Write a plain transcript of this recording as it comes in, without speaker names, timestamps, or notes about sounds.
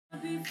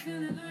be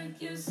feeling like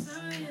yes,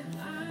 I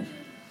am.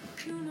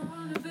 You know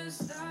I'm the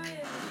best I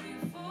am.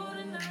 3, 4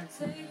 tonight,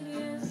 take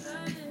me as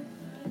I am.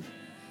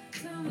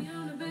 Tell me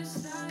I'm the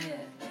best I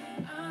am.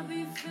 I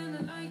be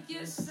feeling like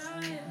yes, I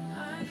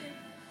am.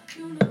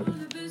 You know I'm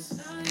the best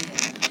I am.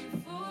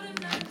 3, 4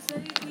 tonight,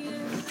 take me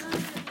as I am.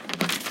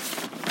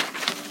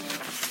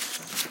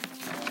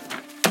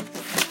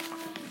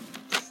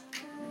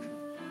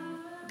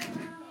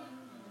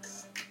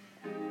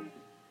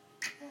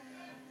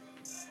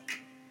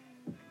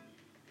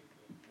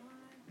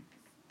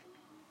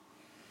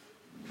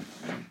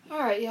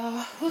 Alright,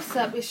 y'all. What's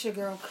up? It's your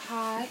girl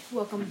Kai.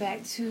 Welcome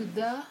back to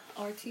the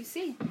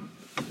RTC.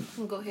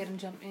 We'll go ahead and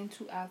jump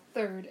into our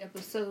 3rd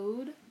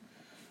episode.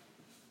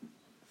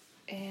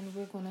 And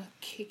we're going to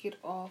kick it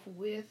off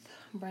with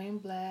Brain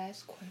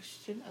Blast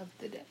question of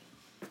the day.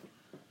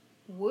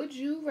 Would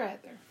you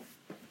rather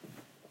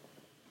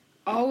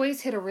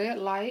always hit a red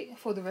light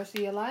for the rest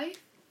of your life,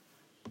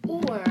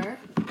 or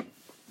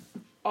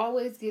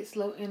always get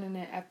slow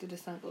internet after the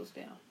sun goes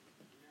down?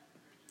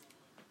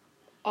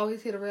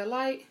 Always hit a red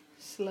light,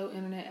 slow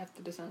internet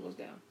after the sun goes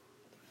down.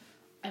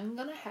 I'm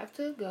going to have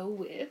to go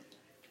with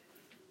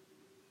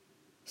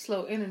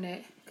slow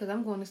internet because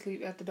I'm going to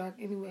sleep after dark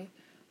anyway.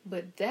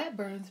 But that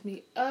burns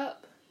me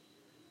up.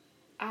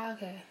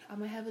 Okay, I'm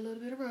going to have a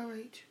little bit of road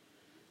rage.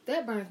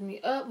 That burns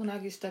me up when I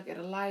get stuck at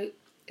a light,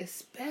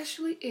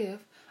 especially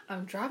if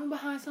I'm driving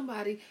behind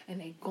somebody and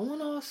they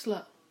going all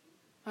slow.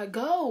 Like,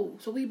 go,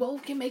 so we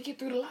both can make it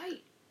through the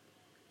light.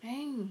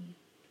 Dang.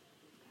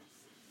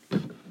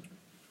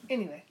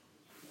 Anyway,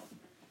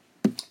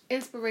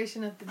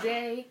 inspiration of the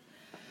day.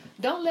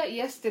 Don't let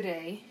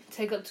yesterday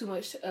take up too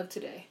much of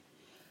today.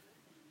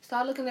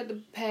 Start looking at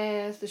the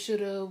past, the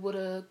shoulda,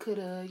 woulda,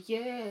 coulda,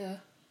 yeah.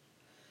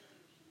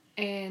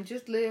 And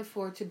just live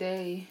for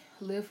today.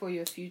 Live for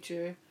your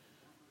future.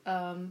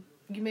 You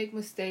make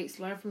mistakes,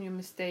 learn from your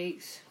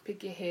mistakes,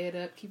 pick your head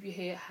up, keep your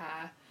head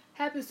high.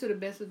 Happens to the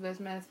best of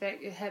us. Matter of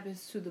fact, it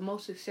happens to the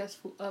most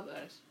successful of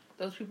us.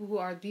 Those people who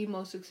are the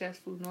most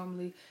successful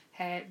normally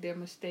had their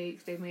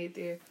mistakes. They made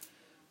their,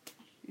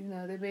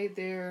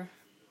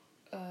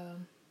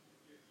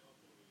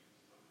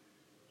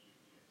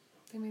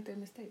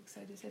 mistakes.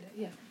 I just said that.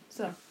 Yeah.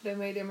 So they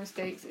made their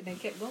mistakes and they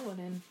kept going,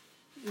 and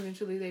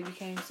eventually they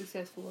became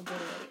successful or better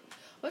at it.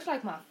 Much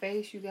like my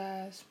face, you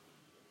guys.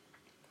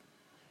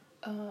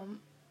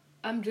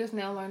 I'm just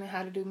now learning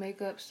how to do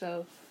makeup,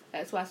 so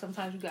that's why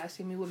sometimes you guys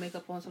see me with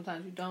makeup on,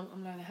 sometimes you don't.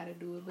 I'm learning how to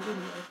do it. But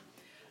anyway,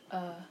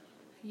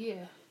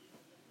 yeah.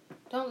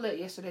 Don't let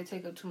yesterday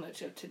take up too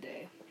much of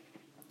today.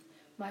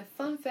 My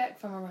fun fact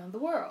from around the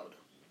world.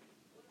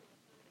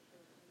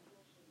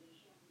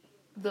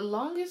 The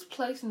longest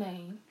place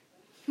name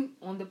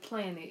on the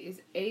planet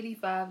is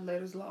 85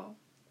 letters long.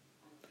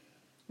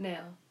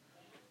 Now,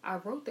 I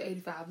wrote the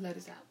 85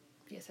 letters out.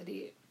 Yes, I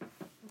did.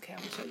 Okay, I'm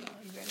going to show y'all.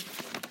 You ready?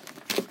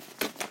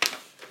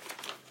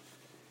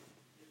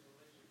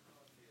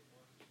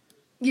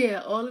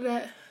 Yeah, all of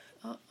that.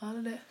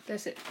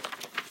 That's it.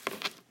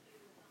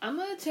 I'm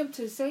going to attempt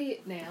to say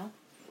it now.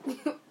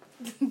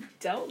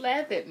 Don't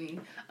laugh at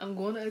me. I'm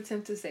going to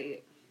attempt to say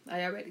it. Are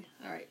y'all ready?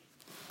 All right.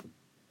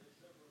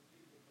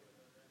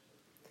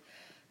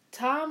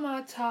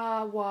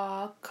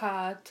 Tamatawa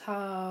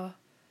katang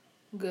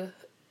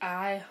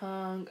I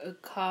hung a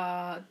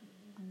ka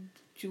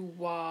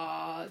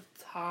juwa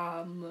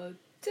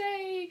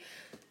tamate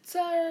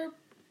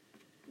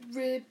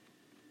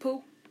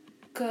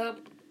ripuka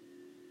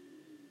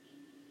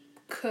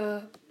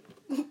ka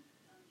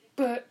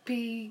but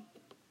p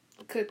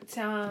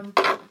katam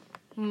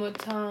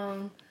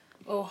matang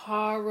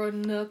ohara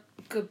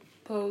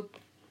nukapo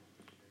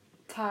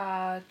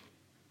ka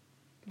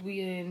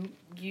win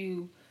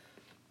you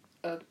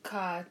a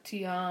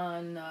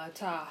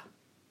Katianata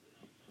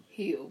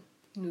Hill,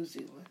 New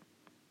Zealand.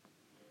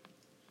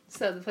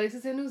 So the place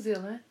is in New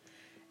Zealand,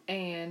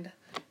 and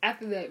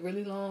after that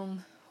really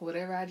long,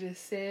 whatever I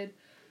just said,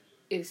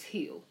 is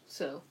Hill.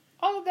 So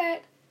all of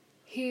that,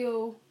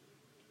 Hill,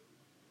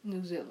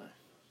 New Zealand.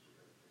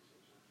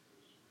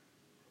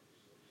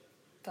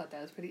 Thought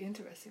that was pretty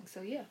interesting.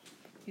 So yeah,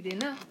 you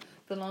didn't know.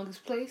 The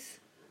longest place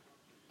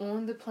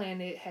on the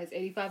planet has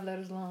 85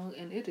 letters long,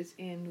 and it is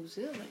in New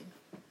Zealand.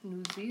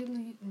 New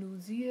Zealand.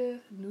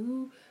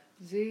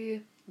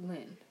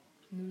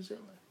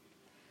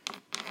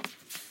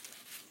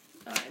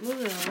 Alright,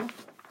 moving on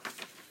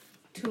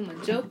to my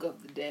joke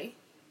of the day.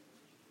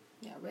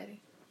 Y'all ready?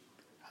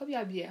 Hope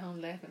y'all be at home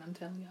laughing, I'm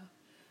telling y'all.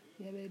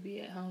 Y'all better be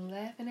at home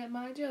laughing at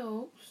my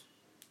jokes.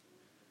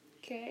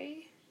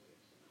 Okay?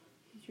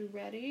 You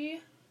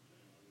ready?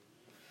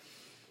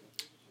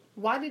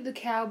 Why did the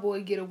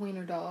cowboy get a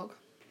wiener dog?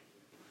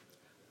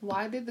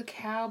 Why did the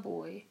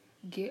cowboy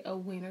get a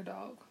wiener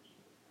dog?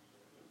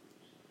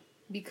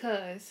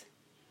 Because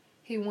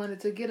he wanted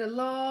to get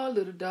along,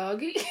 little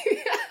doggy.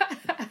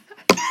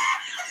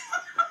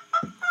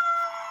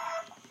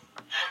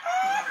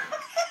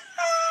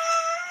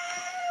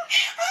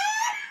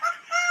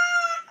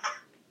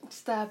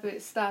 Stop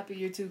it,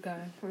 you're too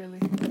kind, really.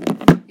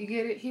 You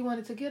get it? He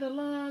wanted to get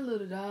along,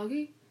 little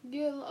doggy.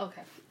 Yeah,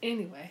 okay.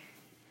 Anyway,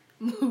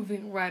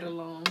 moving right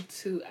along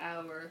to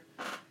our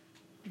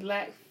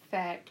Black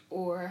Fact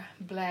or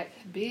Black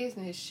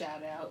Business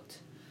shout out.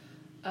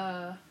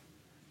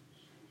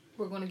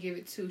 We're going to give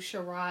it to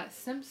Sherrod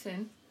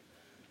Simpson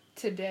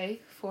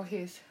today for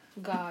his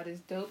God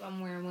is Dope.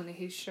 I'm wearing one of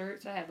his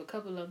shirts. I have a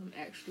couple of them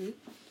actually.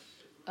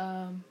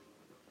 And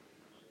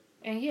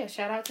yeah,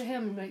 shout out to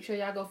him. Make sure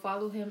y'all go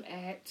follow him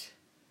at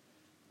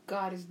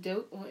God is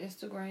Dope on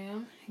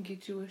Instagram.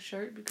 Get you a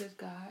shirt because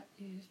God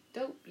is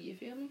dope. You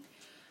feel me?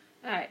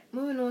 Alright,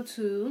 moving on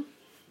to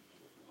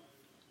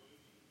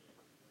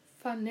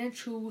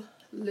financial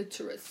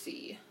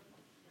literacy.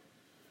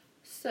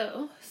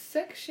 So,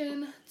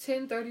 Section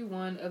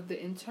 1031 of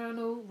the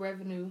Internal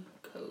Revenue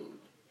Code.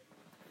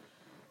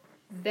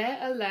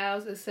 That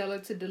allows a seller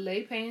to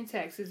delay paying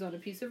taxes on a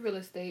piece of real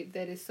estate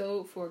that is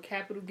sold for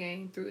capital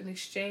gain through an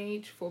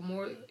exchange for a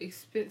more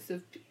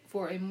expensive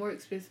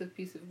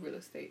piece of real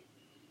estate.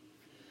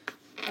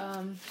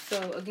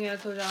 So again, I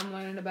told y'all I'm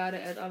learning about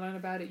it. As I learn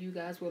about it, you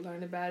guys will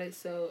learn about it.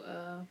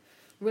 So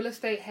real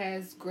estate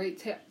has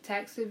great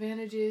tax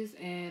advantages,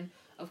 and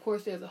of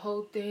course there's a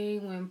whole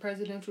thing when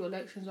presidential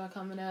elections are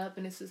coming up,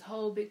 and it's this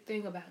whole big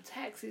thing about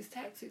taxes,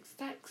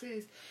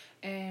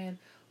 and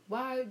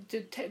why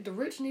the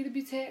rich need to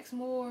be taxed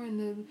more and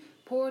the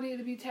poor need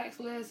to be taxed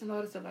less and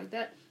all this stuff like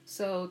that.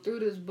 So through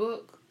this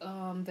book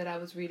that I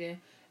was reading,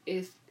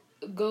 it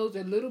goes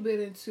a little bit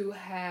into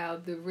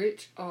how the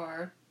rich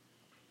are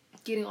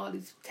getting all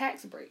these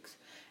tax breaks.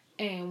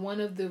 And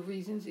one of the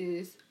reasons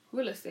is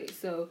real estate.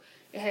 So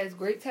it has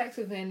great tax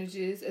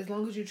advantages. As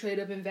long as you trade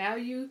up in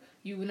value,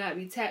 you will not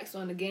be taxed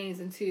on the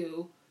gains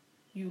until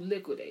you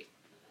liquidate.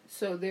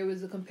 So there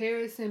was a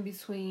comparison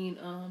between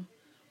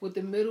what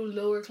the middle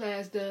lower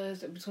class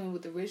does and between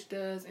what the rich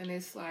does, and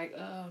it's like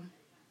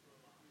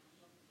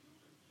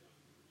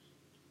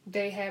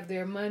they have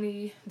their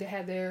money, they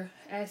have their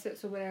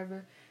assets or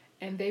whatever,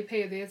 and they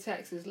pay their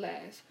taxes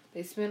last.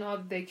 They spend all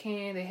that they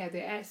can, they have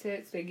their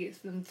assets, they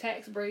get some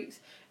tax breaks,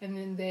 and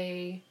then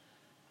they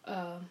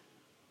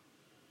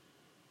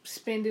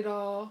spend it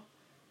all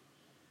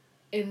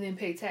and then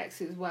pay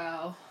taxes,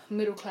 while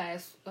middle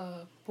class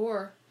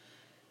poor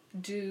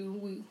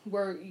we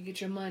work, you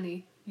get your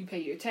money, you pay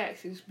your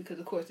taxes, because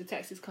of course the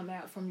taxes come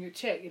out from your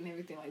check and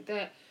everything like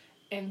that,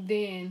 and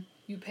then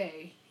you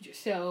pay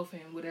yourself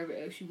and whatever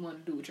else you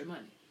want to do with your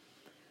money.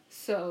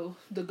 So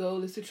the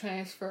goal is to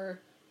transfer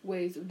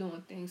ways of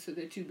doing things so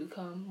that you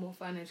become more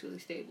financially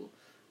stable.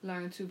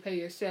 Learn to pay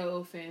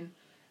yourself and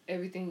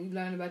everything. You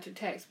learn about your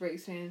tax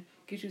breaks and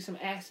get you some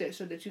assets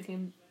so that you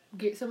can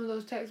get some of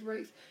those tax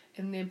breaks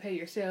and then pay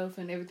yourself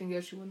and everything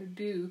else you want to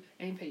do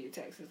and pay your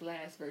taxes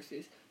last,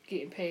 versus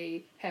getting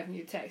paid, having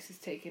your taxes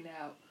taken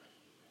out,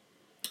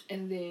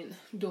 and then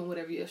doing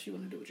whatever else you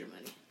want to do with your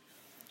money.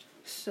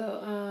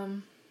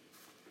 So,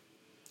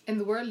 and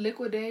the word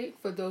liquidate,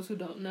 for those who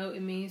don't know,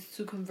 it means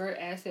to convert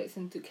assets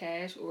into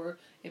cash, or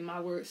in my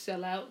words,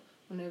 sell out.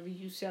 Whenever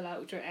you sell out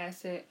with your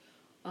asset,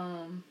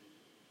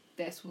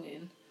 that's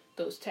when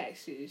those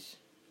taxes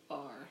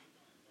are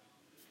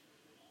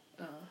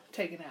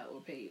taken out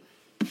or paid.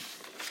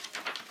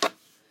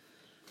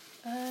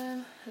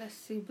 Let's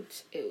see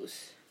what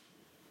else.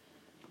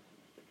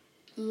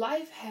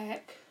 Life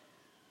hack.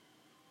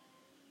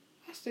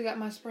 I still got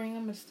my spring.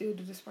 I'm going to still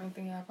do the spring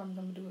thing. I promise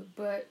I'm going to do it.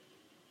 But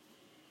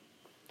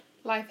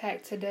life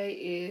hack today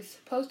is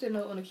Post-it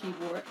note on the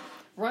keyboard.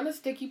 Run a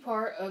sticky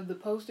part of the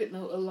Post-it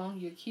note along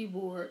your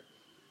keyboard,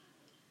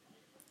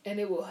 and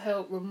it will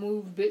help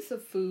remove bits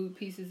of food,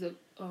 pieces of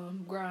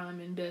grime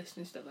and dust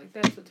and stuff like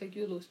that. So take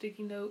your little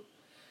sticky note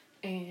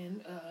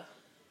and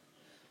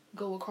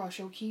go across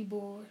your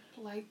keyboard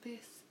like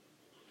this.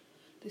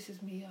 This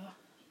is me, y'all.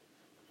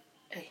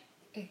 Hey.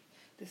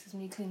 This is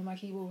me cleaning my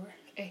keyboard.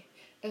 Hey.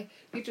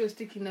 Get you a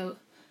sticky note.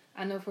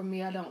 I know for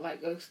me, I don't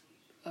like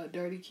a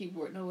dirty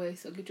keyboard, no way.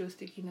 So get you a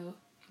sticky note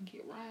and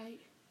get right.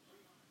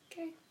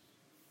 Okay.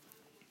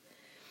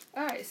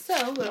 Alright,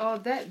 so with all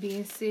that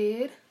being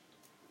said,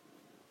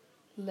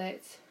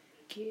 let's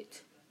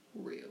get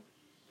real.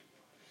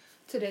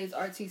 Today's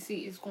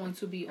RTC is going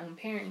to be on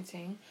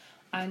parenting.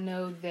 I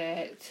know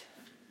that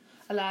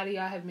a lot of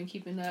y'all have been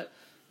keeping up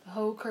the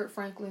whole Kirk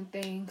Franklin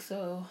thing,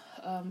 so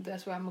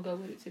that's where I'm going to go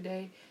with it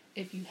today.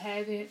 If you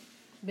haven't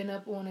been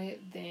up on it,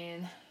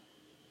 then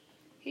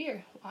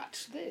here,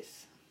 watch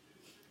this.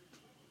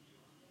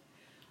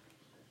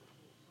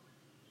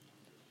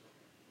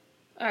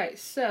 Alright,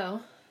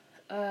 so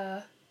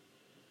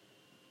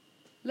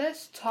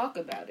let's talk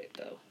about it,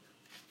 though.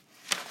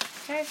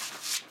 Okay?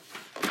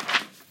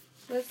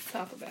 Let's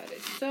talk about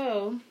it.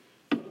 So,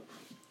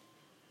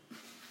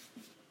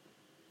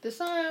 the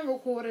son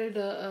recorded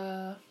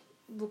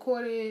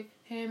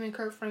him and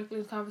Kirk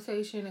Franklin's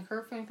conversation, and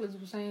Kirk Franklin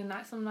was saying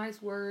some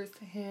nice words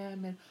to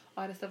him and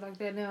all that stuff like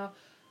that. Now,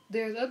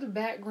 there's other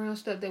background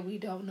stuff that we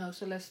don't know,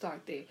 so let's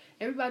start there.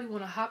 Everybody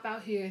want to hop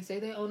out here and say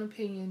their own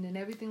opinion and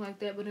everything like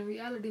that, but in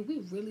reality, we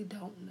really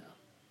don't know.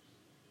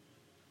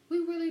 We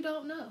really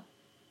don't know.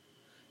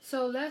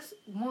 So let's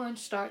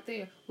start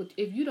there.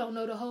 If you don't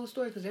know the whole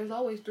story, because there's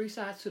always three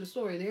sides to the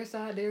story: their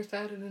side,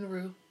 and then the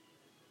real,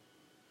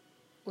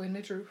 or in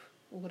the truth,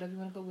 or whatever you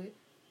want to go with.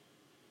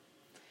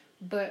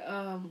 But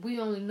we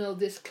only know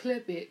this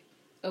clip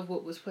of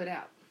what was put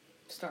out.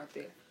 Start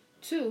there.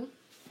 2,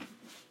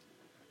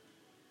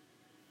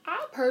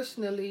 I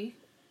personally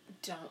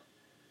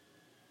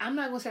I'm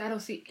not going to say I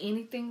don't see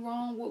anything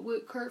wrong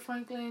with Kirk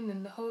Franklin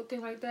and the whole thing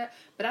like that,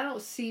 but I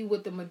don't see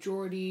what the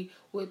majority,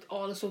 with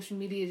all the social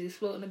media is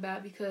exploding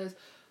about, because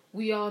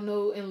we all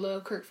know and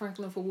love Kirk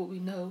Franklin for what we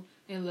know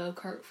and love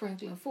Kirk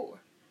Franklin for.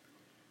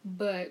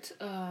 But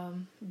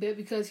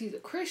because he's a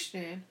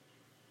Christian,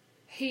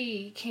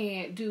 he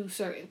can't do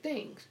certain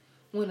things.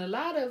 When a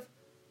lot of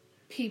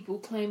people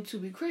claim to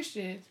be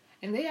Christians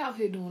and they out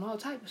here doing all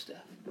type of stuff.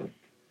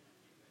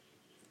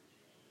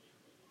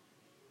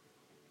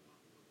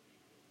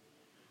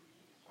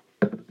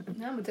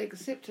 Now I'm going to take a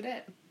sip to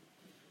that.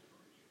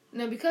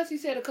 Now, because he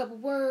said a couple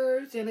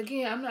words, and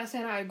again, I'm not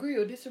saying I agree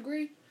or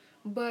disagree,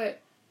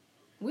 but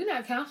we're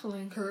not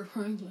counseling Kirk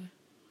Franklin.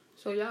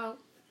 So y'all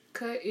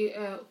cut it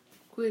out.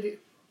 Quit it.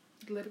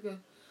 Let it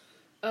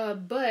go.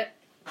 But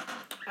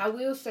I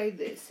will say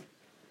this.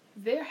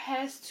 There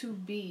has to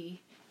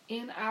be,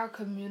 in our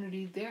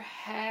community, there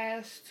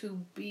has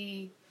to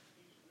be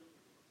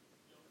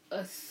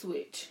a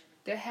switch.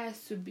 There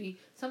has to be,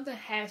 something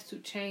has to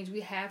change.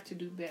 We have to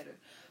do better.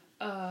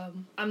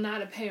 I'm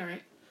not a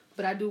parent,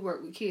 but I do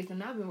work with kids,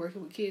 and I've been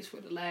working with kids for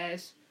the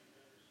last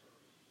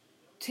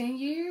 10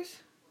 years,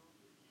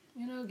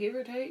 give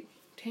or take,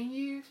 10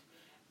 years,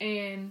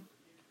 and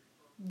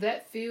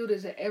that field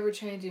is an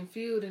ever-changing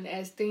field, and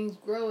as things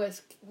grow,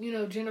 as,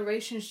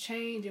 generations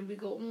change, and we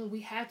go on,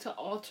 we have to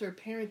alter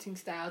parenting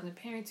styles and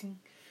parenting,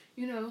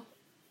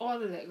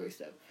 all of that great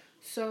stuff.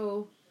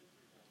 So,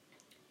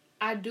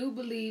 I do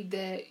believe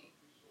that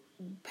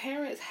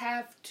parents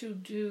have to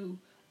do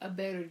a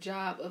better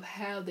job of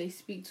how they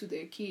speak to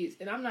their kids.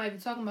 And I'm not even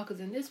talking about, because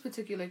in this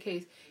particular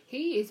case,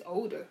 he is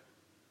older.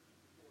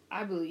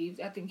 I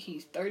think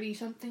he's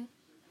 30-something.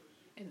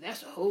 And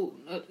that's a whole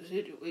nother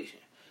situation.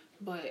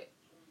 But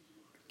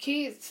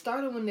kids,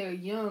 starting when they're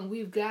young,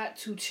 we've got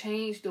to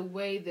change the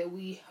way that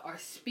we are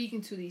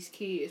speaking to these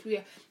kids.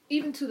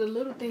 Even to the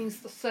little things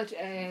such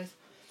as,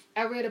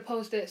 I read a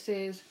post that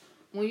says,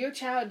 when your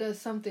child does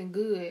something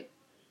good,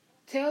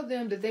 tell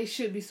them that they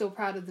should be so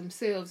proud of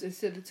themselves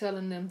instead of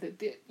telling them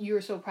that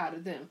you're so proud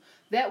of them.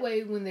 That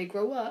way, when they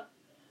grow up,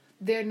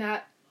 they're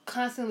not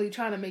constantly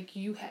trying to make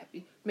you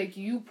happy, make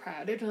you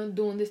proud. They're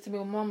doing this to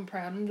make my mama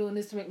proud. I'm doing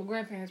this to make my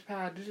grandparents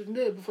proud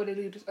before they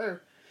leave this earth.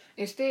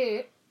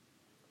 Instead,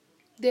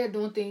 they're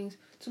doing things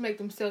to make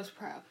themselves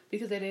proud.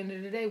 Because at the end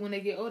of the day, when they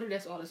get older,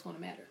 that's all that's going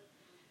to matter.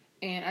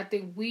 And I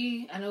think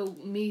I know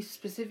me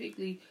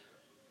specifically,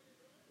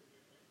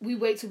 we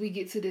wait till we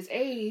get to this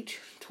age,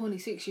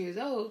 26 years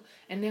old,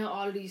 and now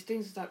all of these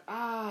things is like,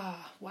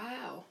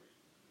 wow.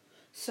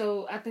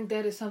 So I think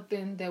that is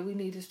something that we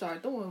need to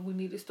start doing. We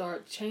need to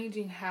start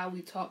changing how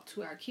we talk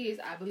to our kids.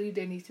 I believe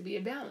there needs to be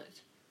a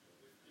balance.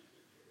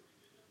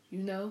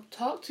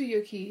 Talk to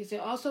your kids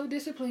and also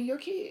discipline your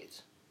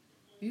kids.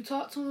 You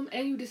talk to them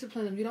and you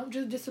discipline them. You don't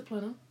just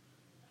discipline them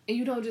and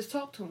you don't just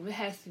talk to them. It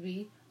has to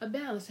be a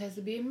balance. It has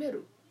to be a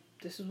middle.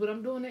 This is what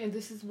I'm doing and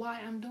this is why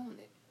I'm doing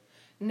it.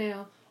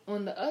 Now,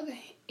 on the other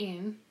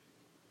end,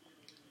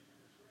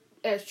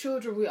 as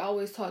children, we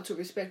always taught to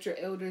respect your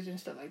elders and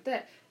stuff like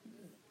that.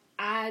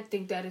 I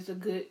think that is a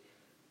good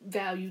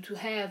value to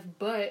have,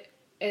 but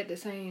at the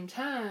same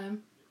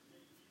time,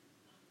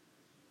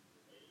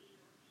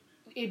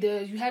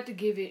 you have to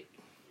give it,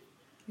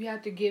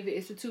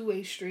 it's a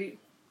two-way street.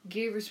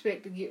 Give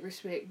respect to get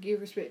respect.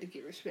 Give respect to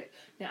get respect.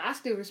 Now, I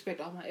still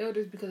respect all my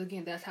elders because,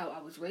 again, that's how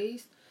I was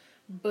raised,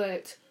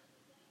 but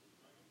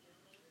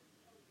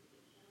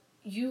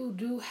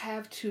you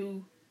have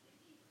to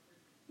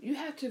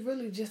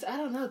really just, I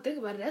don't know, think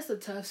about it. That's a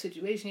tough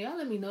situation. Y'all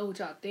let me know what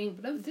y'all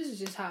think, but this is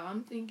just how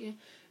I'm thinking.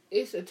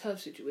 It's a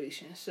tough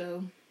situation.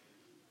 So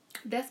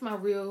that's my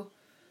real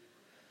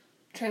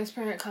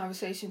transparent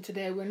conversation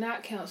today. We're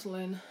not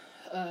counseling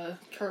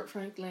Kirk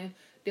Franklin.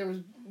 There was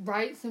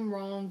rights and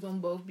wrongs on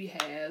both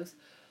behalves.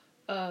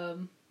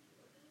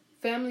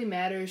 Family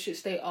Matters should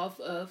stay off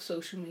of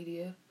social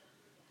media.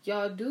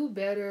 Y'all do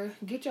better.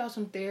 Get y'all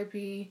some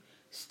therapy.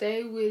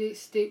 Stay with it.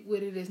 Stick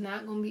with it. It's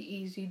not going to be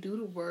easy. Do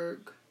the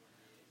work.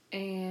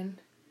 And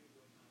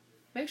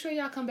make sure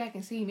y'all come back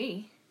and see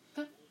me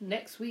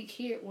next week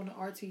here on the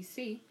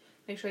RTC.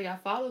 Make sure y'all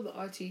follow the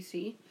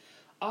RTC.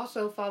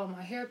 Also follow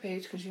my hair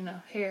page because,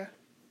 hair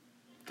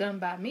done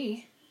by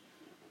me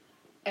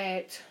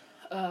at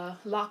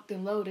Locked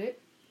and Loaded.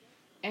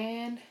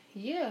 And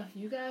yeah,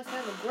 you guys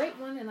have a great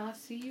one and I'll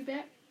see you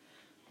back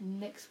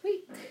next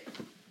week.